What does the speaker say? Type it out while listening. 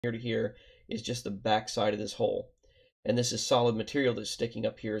here to here is just the back side of this hole. And this is solid material that's sticking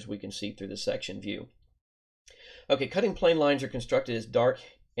up here, as we can see through the section view. Okay, cutting plane lines are constructed as dark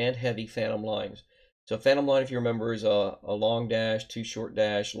and heavy phantom lines. So a phantom line, if you remember, is a long dash, two short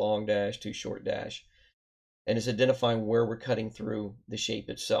dash, long dash, two short dash. And it's identifying where we're cutting through the shape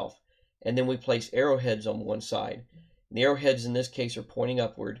itself. And then we place arrowheads on one side. The arrowheads in this case are pointing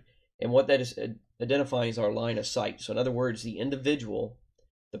upward, and what that is identifying is our line of sight. So in other words, the individual,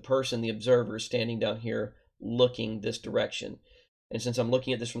 the person, the observer, is standing down here looking this direction. And since I'm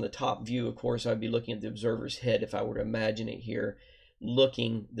looking at this from the top view, of course, I'd be looking at the observer's head if I were to imagine it here,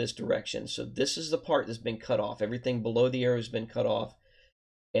 looking this direction. So this is the part that's been cut off. Everything below the arrow has been cut off.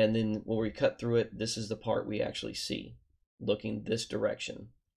 And then when we cut through it, this is the part we actually see, looking this direction.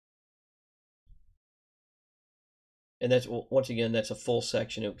 And that's, once again, that's a full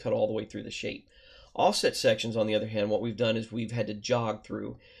section. It would cut all the way through the shape. Offset sections, on the other hand, what we've done is we've had to jog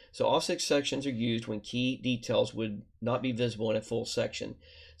through. So offset sections are used when key details would not be visible in a full section.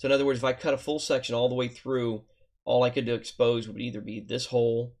 So in other words, if I cut a full section all the way through, all I could expose would either be this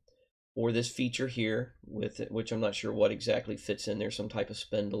hole or this feature here, with it, which I'm not sure what exactly fits in there, some type of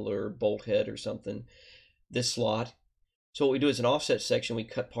spindle or bolt head or something, this slot. So what we do is an offset section, we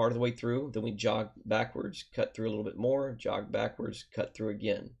cut part of the way through, then we jog backwards, cut through a little bit more, jog backwards, cut through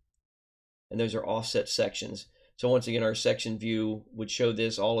again. And those are offset sections. So once again, our section view would show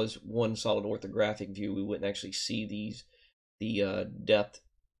this all as one solid orthographic view. We wouldn't actually see the depth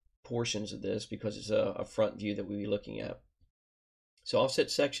portions of this because it's a front view that we'd be looking at. So offset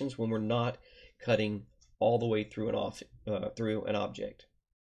sections when we're not cutting all the way through an object.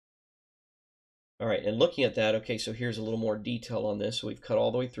 All right, and looking at that, okay, so here's a little more detail on this. So we've cut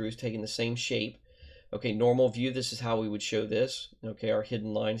all the way through, it's taking the same shape. Okay, normal view, this is how we would show this. Okay, our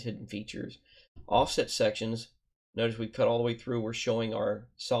hidden lines, hidden features. Offset sections, notice we cut all the way through, we're showing our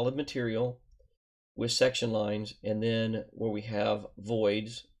solid material with section lines, and then where we have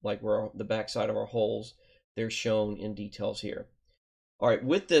voids, like where the back side of our holes, they're shown in details here. All right,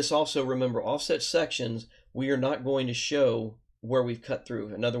 with this also remember, offset sections, we are not going to show where we've cut through.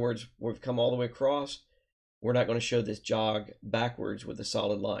 In other words, we've come all the way across, we're not going to show this jog backwards with a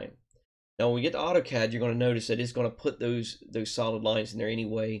solid line. Now when we get to AutoCAD, you're going to notice that it's going to put those solid lines in there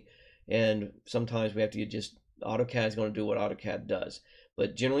anyway, and sometimes we have to just, AutoCAD is going to do what AutoCAD does.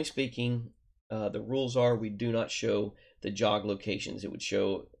 But generally speaking, the rules are we do not show the jog locations. It would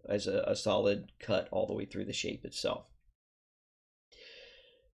show as a solid cut all the way through the shape itself.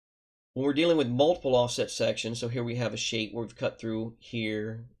 When we're dealing with multiple offset sections, so here we have a shape where we've cut through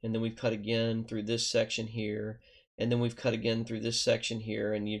here, and then we've cut again through this section here, and then we've cut again through this section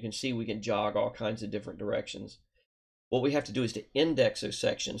here, and you can see we can jog all kinds of different directions. What we have to do is to index those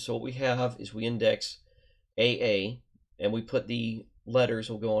sections. So what we have is we index AA, and we put the letters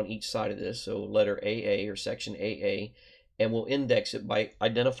will go on each side of this, so letter AA or section AA, and we'll index it by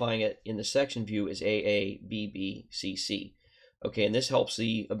identifying it in the section view as AA, BB, CC. Okay, and this helps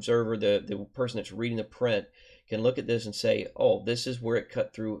the observer, the person that's reading the print, can look at this and say, oh, this is where it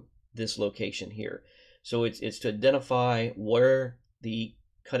cut through this location here. So it's to identify where the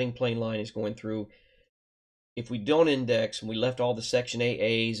cutting plane line is going through. If we don't index and we left all the section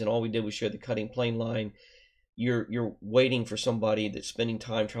AAs and all we did was show the cutting plane line, you're waiting for somebody that's spending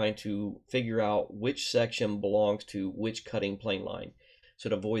time trying to figure out which section belongs to which cutting plane line. So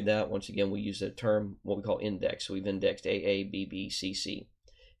to avoid that, once again, we use a term, what we call index. So we've indexed AA, BB, CC,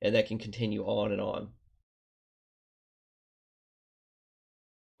 and that can continue on and on.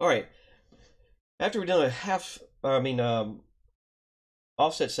 All right, after we're done with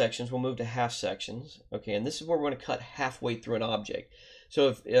offset sections, we'll move to half sections. Okay, and this is where we're going to cut halfway through an object. So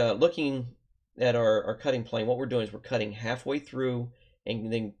if looking at our cutting plane, what we're doing is we're cutting halfway through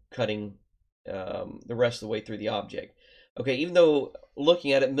and then cutting the rest of the way through the object. Okay, even though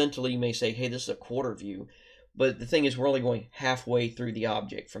looking at it mentally, you may say, hey, this is a quarter view. But the thing is, we're only going halfway through the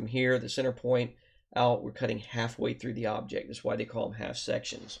object. From here, the center point out, we're cutting halfway through the object. That's why they call them half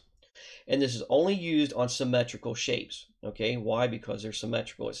sections. And this is only used on symmetrical shapes. Okay, why? Because they're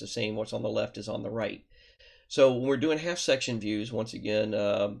symmetrical. It's the same what's on the left is on the right. So when we're doing half section views, once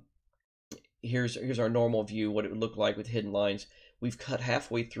again, here's our normal view, what it would look like with hidden lines. We've cut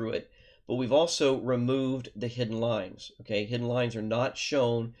halfway through it. But we've also removed the hidden lines. Okay, hidden lines are not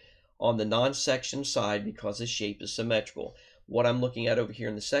shown on the non-section side because the shape is symmetrical. What I'm looking at over here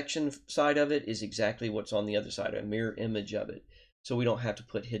in the section side of it is exactly what's on the other side, a mirror image of it. So we don't have to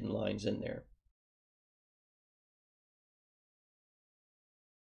put hidden lines in there.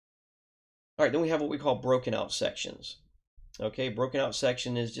 All right, then we have what we call broken out sections. Okay, broken out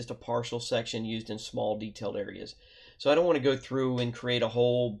section is just a partial section used in small detailed areas. So I don't want to go through and create a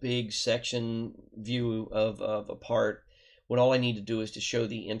whole big section view of a part when all I need to do is to show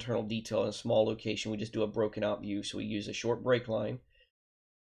the internal detail in a small location. We just do a broken out view. So we use a short break line.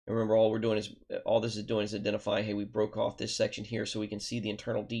 And remember, all this is doing is identify, hey, we broke off this section here so we can see the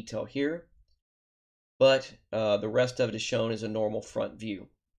internal detail here. But the rest of it is shown as a normal front view.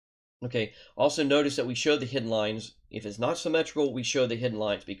 Okay, also notice that we show the hidden lines. If it's not symmetrical, we show the hidden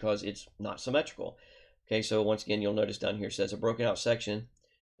lines because it's not symmetrical. Okay, so once again, you'll notice down here it says a broken out section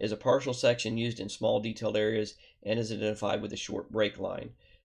is a partial section used in small detailed areas and is identified with a short break line.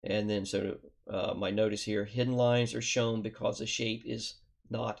 And then so my notice here, hidden lines are shown because the shape is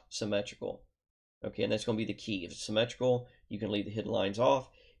not symmetrical. Okay, and that's going to be the key. If it's symmetrical, you can leave the hidden lines off.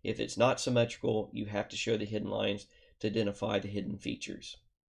 If it's not symmetrical, you have to show the hidden lines to identify the hidden features.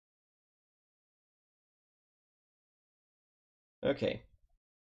 Okay.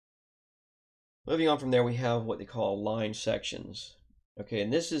 Moving on from there, we have what they call line sections. Okay,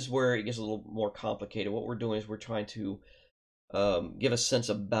 and this is where it gets a little more complicated. What we're doing is we're trying to give a sense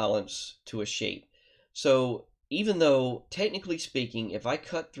of balance to a shape. So even though, technically speaking, if I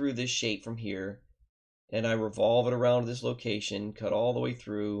cut through this shape from here, and I revolve it around this location, cut all the way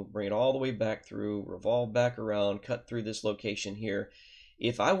through, bring it all the way back through, revolve back around, cut through this location here.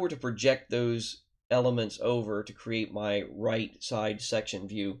 If I were to project those elements over to create my right side section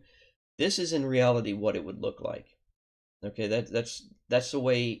view, this is in reality what it would look like. Okay, that's the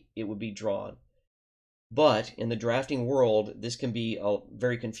way it would be drawn. But in the drafting world, this can be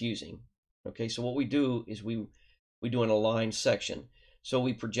very confusing. Okay, so what we do is we do an aligned section. So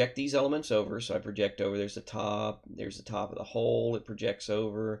we project these elements over. So I project over, there's the top of the hole, it projects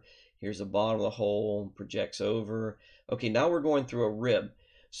over. Here's the bottom of the hole, projects over. Okay, now we're going through a rib.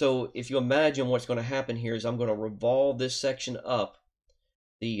 So if you imagine what's going to happen here is I'm going to revolve this section up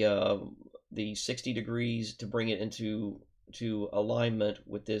the 60 degrees to bring it into alignment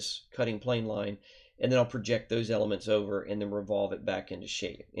with this cutting plane line, and then I'll project those elements over and then revolve it back into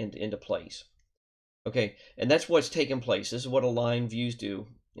shape, into place. Okay, and that's what's taking place. This is what aligned views do.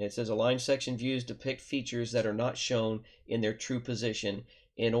 It says aligned section views depict features that are not shown in their true position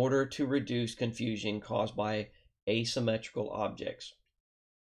in order to reduce confusion caused by asymmetrical objects.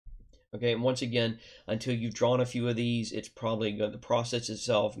 Okay, and once again, until you've drawn a few of these, it's probably the process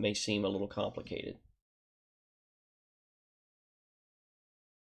itself may seem a little complicated.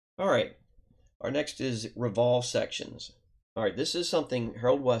 All right, our next is revolve sections. All right, this is something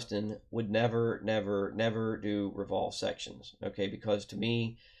Harold Weston would never, never, never do revolve sections, okay, because to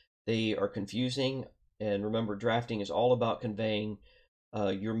me, they are confusing. And remember, drafting is all about conveying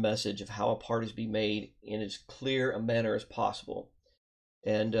your message of how a part is being made in as clear a manner as possible.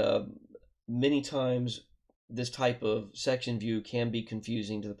 And many times, this type of section view can be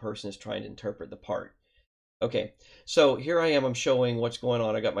confusing to the person that's trying to interpret the part. Okay, so here I am, I'm showing what's going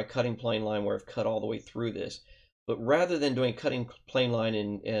on. I got my cutting plane line where I've cut all the way through this. But rather than doing cutting plane line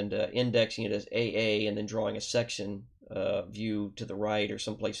and indexing it as AA and then drawing a section view to the right or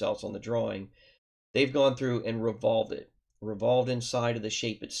someplace else on the drawing, they've gone through and revolved inside of the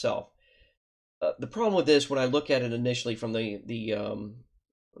shape itself. The problem with this, when I look at it initially from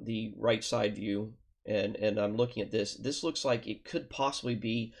the right side view, and I'm looking at this looks like it could possibly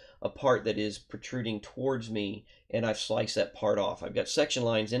be a part that is protruding towards me, and I've sliced that part off. I've got section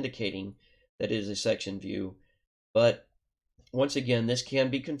lines indicating that it is a section view, but once again, this can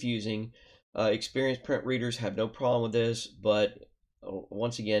be confusing. Experienced print readers have no problem with this, but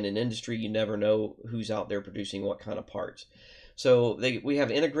once again, in industry, you never know who's out there producing what kind of parts. So we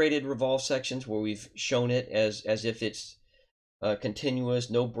have integrated revolve sections where we've shown it as if it's continuous,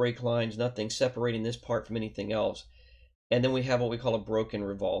 no break lines, nothing separating this part from anything else. And then we have what we call a broken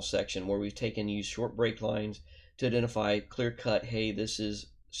revolve section where we've used short break lines to identify clear cut, hey, this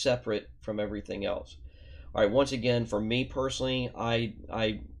is separate from everything else. All right, once again, for me personally,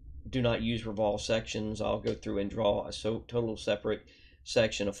 I do not use revolve sections. I'll go through and draw a total separate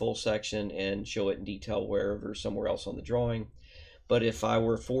section, a full section, and show it in detail wherever, somewhere else on the drawing. But if I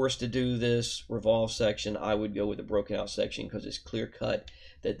were forced to do this revolve section, I would go with a broken out section because it's clear cut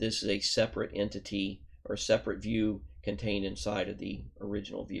that this is a separate entity or separate view contained inside of the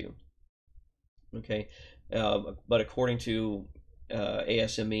original view. Okay, but according to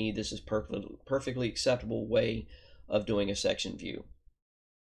ASME, this is perfectly acceptable way of doing a section view.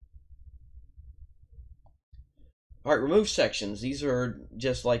 All right, remove sections. These are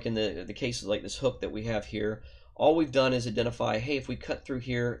just like in the cases like this hook that we have here. All we've done is identify, hey, if we cut through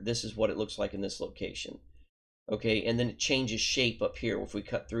here, this is what it looks like in this location. Okay, and then it changes shape up here. If we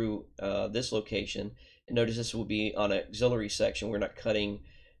cut through this location, and notice this will be on an auxiliary section. We're not cutting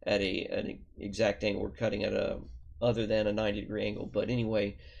at an exact angle. We're cutting at other than a 90-degree angle. But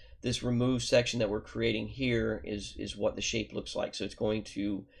anyway, this remove section that we're creating here is what the shape looks like. So it's going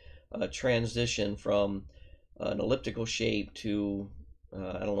to transition from an elliptical shape to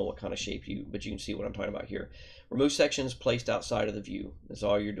I don't know what kind of shape but you can see what I'm talking about here. Remove sections placed outside of the view. That's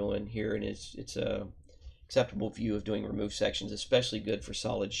all you're doing here, and it's a acceptable view of doing remove sections, especially good for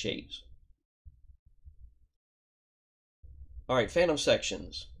solid shapes. All right, phantom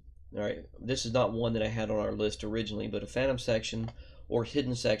sections. All right, this is not one that I had on our list originally, but a phantom section or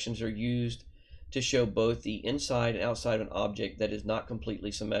hidden sections are used to show both the inside and outside of an object that is not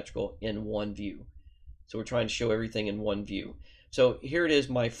completely symmetrical in one view. So we're trying to show everything in one view. So here it is,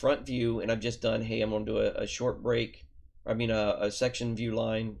 my front view, and I've just done, hey, I'm going to do a short break, a section view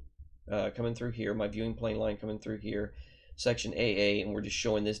line coming through here, my viewing plane line coming through here, section AA, and we're just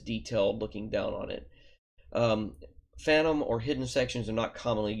showing this detailed looking down on it. Phantom or hidden sections are not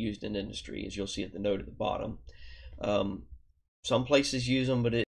commonly used in industry, as you'll see at the note at the bottom. Some places use them, but